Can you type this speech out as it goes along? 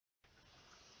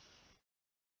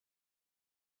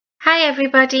Hi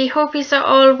everybody, hope you're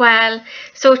all well.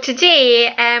 So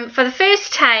today, for the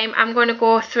first time, I'm going to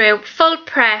go through full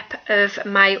prep of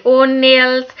my own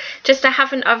nails. Just I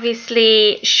haven't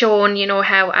obviously shown,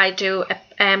 how I do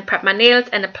prep my nails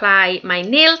and apply my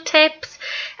nail tips.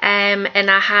 And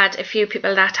I had a few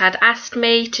people that had asked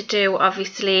me to do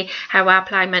obviously how I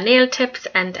apply my nail tips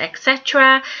and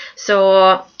etc.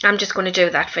 So I'm just going to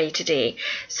do that for you today.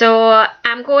 So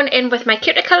I'm going in with my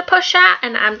cuticle pusher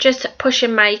and I'm just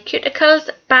pushing my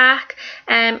cuticles back,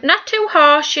 not too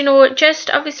harsh, just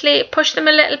obviously push them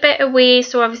a little bit away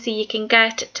so obviously you can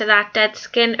get to that dead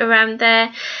skin around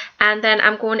there. And then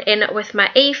I'm going in with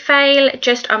my e-file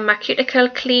just on my cuticle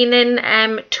cleaning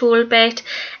tool bit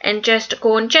and just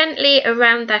going gently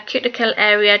around that cuticle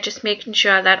area, just making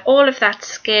sure that all of that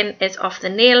skin is off the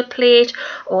nail plate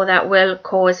or that will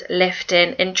cause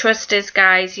lifting. And trust us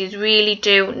guys, you really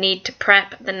do need to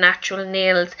prep the natural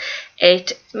nails.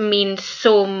 It means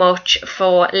so much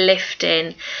for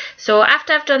lifting. So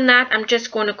after I've done that, I'm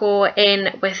just going to go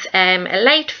in with a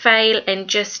light file and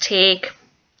just take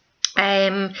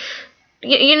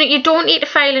you don't need to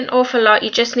file an awful lot. You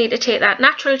just need to take that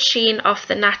natural sheen off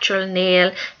the natural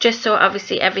nail, just so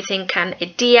obviously everything can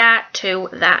adhere to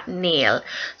that nail.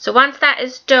 So once that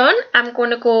is done, I'm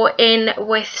going to go in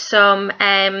with some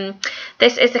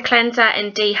this is a cleanser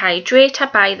and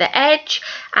dehydrator by The Edge,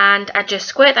 and I just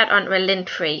squirt that onto a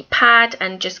lint-free pad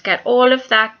and just get all of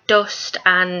that dust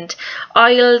and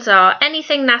oils or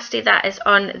anything nasty that is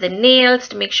on the nails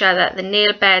to make sure that the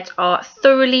nail beds are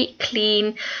thoroughly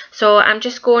clean. So I'm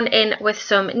just going in with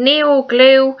some Neo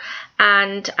glue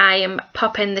and I am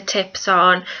popping the tips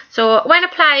on. So when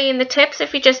applying the tips,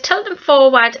 if you just tilt them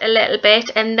forward a little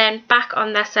bit and then back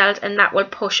on themselves, and that will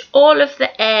push all of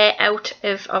the air out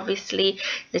of obviously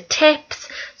the tips,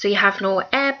 so you have no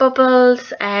air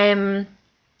bubbles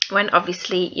when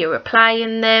obviously you're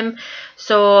applying them.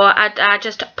 So I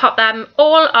just pop them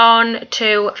all on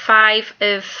to 5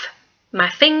 of my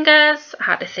fingers. I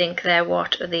had to think there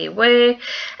what they were,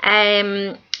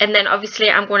 and then obviously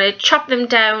I'm going to chop them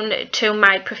down to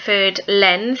my preferred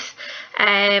length.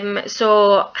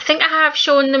 So I think I have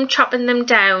shown them chopping them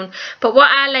down, but what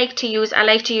I like to use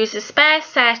a spare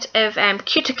set of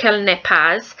cuticle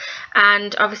nippers,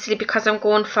 and obviously because I'm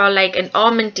going for like an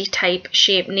almondy type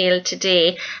shape nail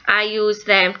today, I use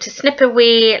them to snip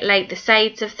away like the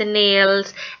sides of the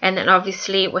nails, and then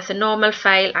obviously with a normal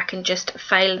file I can just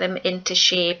file them into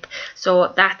shape.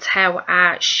 So that's how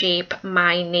I shape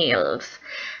my nails.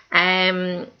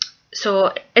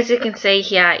 So as you can see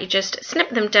here, you just snip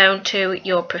them down to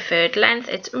your preferred length.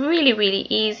 It's really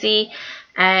easy.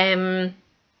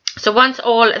 So once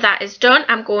all that is done,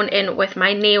 I'm going in with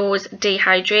my Neo's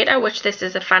dehydrator, which this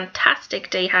is a fantastic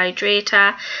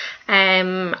dehydrator.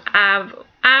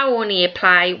 I only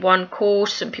apply 1 coat.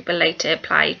 Some people like to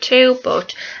apply 2,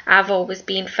 but I've always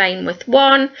been fine with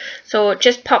 1. So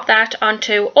just pop that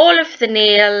onto all of the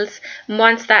nails, and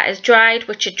once that is dried,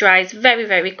 which it dries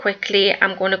very quickly,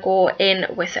 I'm going to go in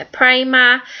with a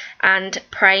primer and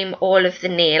prime all of the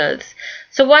nails.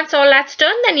 So once all that's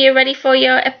done, then you're ready for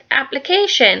your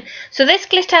application. So this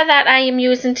glitter that I am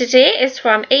using today is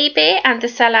from eBay, and the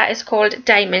seller is called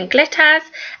Diamond Glitters,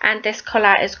 and this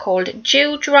colour is called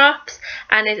Dewdrops,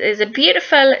 and it is a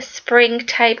beautiful spring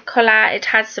type colour. It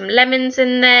has some lemons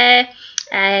in there,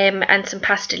 and some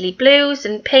pastely blues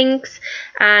and pinks,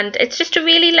 and it's just a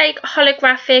really like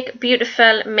holographic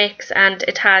beautiful mix, and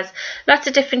it has lots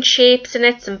of different shapes in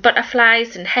it, some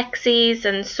butterflies and hexes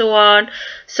and so on.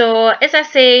 So as I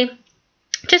say,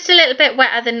 just a little bit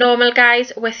wetter than normal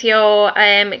guys with your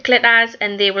glitters,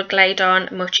 and they will glide on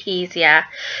much easier.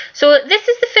 So this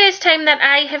is the first time that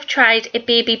I have tried a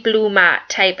baby bloomer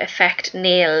type effect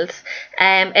nails,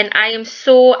 and I am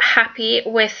so happy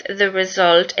with the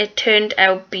result. It turned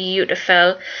out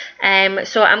beautiful.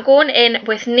 So I'm going in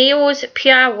with Neo's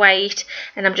Pure White,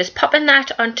 and I'm just popping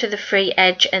that onto the free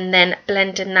edge and then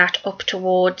blending that up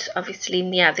towards obviously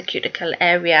near the cuticle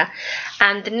area.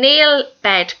 And the nail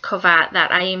bed cover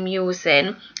that I am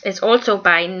using is also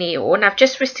by Neo, and I've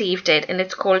just received it, and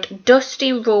it's called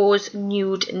Dusty Rose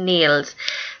Nude Nails.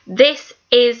 This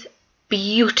is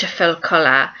beautiful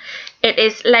colour. It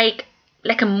is like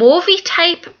a mauvey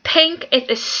type pink. It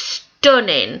is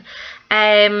stunning.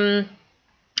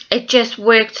 it just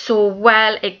worked so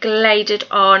well. It glided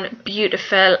on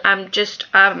beautiful.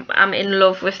 I'm in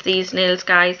love with these nails,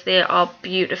 guys. They are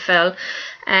beautiful.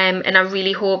 And I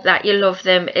really hope that you love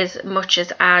them as much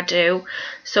as I do.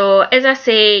 So as I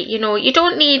say, you know, you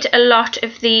don't need a lot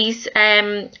of these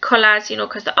colours, you know,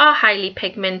 because they are highly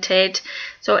pigmented.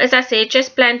 So as I say,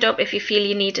 just blend up. If you feel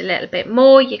you need a little bit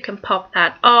more, you can pop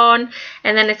that on.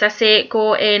 And then as I say,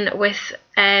 go in with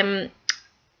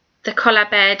the colour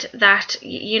bed that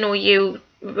you know you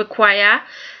require.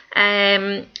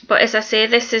 But as I say,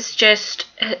 this is just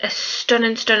a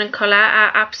stunning colour.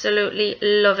 I absolutely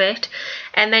love it.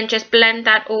 And then just blend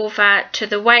that over to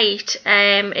the white,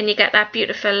 and you get that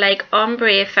beautiful like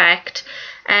ombre effect.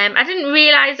 I didn't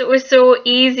realise it was so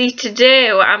easy to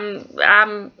do.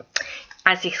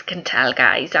 As you can tell,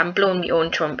 guys, I'm blowing my own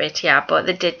trumpet here, but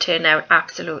they did turn out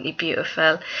absolutely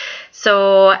beautiful.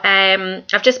 So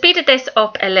I've just speeded this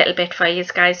up a little bit for you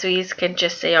guys, so you can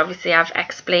just see, obviously I've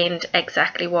explained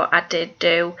exactly what I did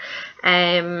do.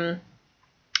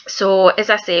 So as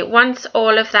I say, once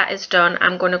all of that is done,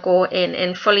 I'm going to go in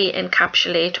and fully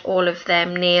encapsulate all of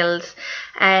them nails,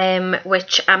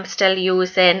 which I'm still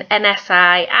using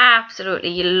NSI. I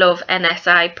absolutely love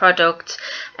NSI products.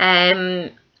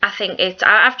 I think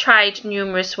I've tried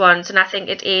numerous ones, and I think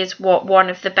it is one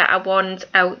of the better ones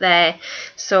out there.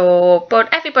 So,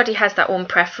 but everybody has their own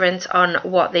preference on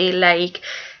what they like.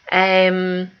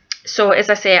 So as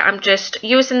I say, I'm just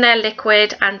using their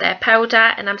liquid and their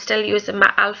powder, and I'm still using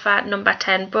my Alpha number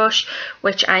 10 brush,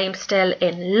 which I am still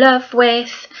in love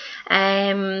with.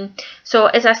 So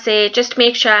as I say, just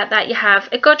make sure that you have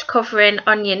a good covering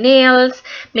on your nails,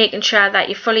 making sure that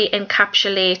you fully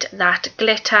encapsulate that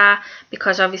glitter,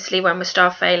 because obviously when we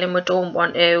start filing, we don't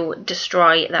want to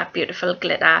destroy that beautiful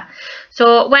glitter.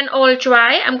 So when all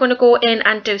dry, I'm going to go in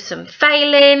and do some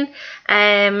filing.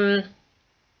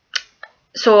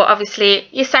 So obviously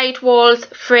your side walls,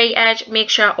 free edge, make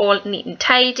sure all neat and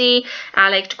tidy. I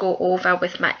like to go over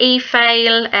with my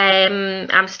e-file.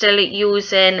 I'm still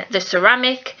using the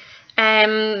ceramic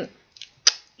drill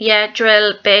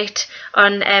bit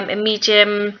on a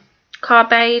medium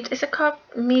carbide. Is it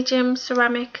medium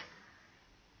ceramic?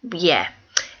 Yeah.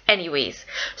 Anyways,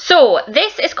 so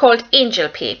this is called angel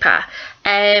paper.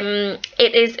 I've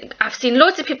seen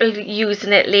loads of people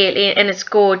using it lately, and it's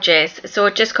gorgeous. So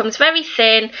it just comes very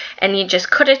thin, and you just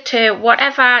cut it to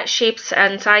whatever shapes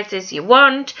and sizes you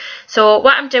want. So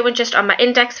what I'm doing, just on my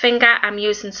index finger, I'm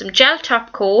using some gel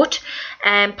top coat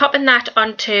and popping that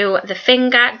onto the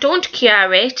finger. Don't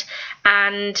cure it,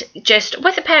 and just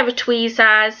with a pair of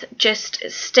tweezers, just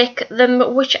stick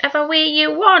them whichever way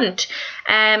you want.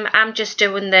 I'm just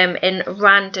doing them in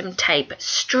random type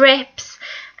strips.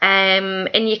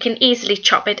 And you can easily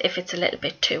chop it if it's a little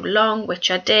bit too long, which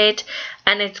I did,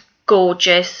 and it's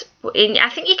gorgeous. I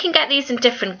think you can get these in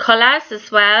different colours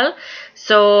as well.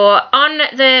 So on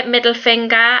the middle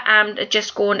finger, I'm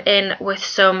just going in with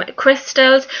some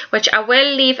crystals, which I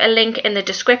will leave a link in the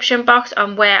description box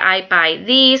on where I buy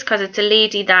these, because it's a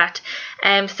lady that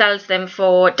sells them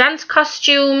for dance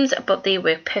costumes, but they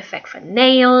work perfect for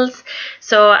nails.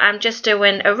 So I'm just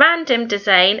doing a random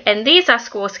design, and these are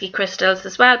Swarovski crystals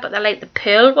as well, but they're like the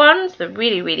pearl ones. They're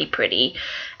really pretty.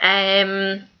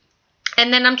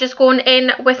 And then I'm just going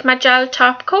in with my gel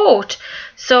top coat.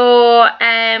 So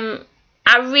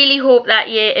I really hope that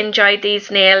you enjoyed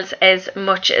these nails as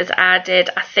much as I did.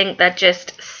 I think they're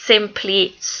just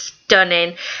simply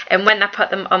stunning, and when I put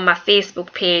them on my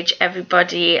Facebook page,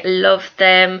 everybody loved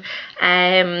them.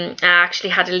 I actually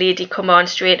had a lady come on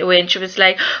straight away, and she was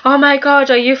like, oh my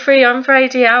god, are you free on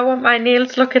Friday? I want my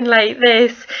nails looking like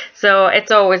this. So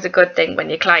it's always a good thing when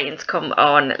your clients come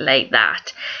on like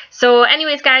that. So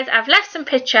anyways, guys, I've left some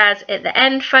pictures at the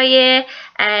end for you.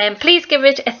 Please give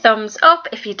it a thumbs up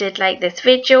if you did like this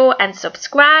video, and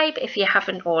subscribe if you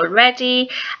haven't already.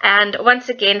 And once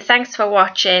again, thanks for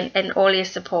watching and all your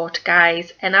support,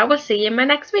 guys, and I will see you in my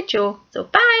next video. So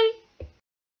bye.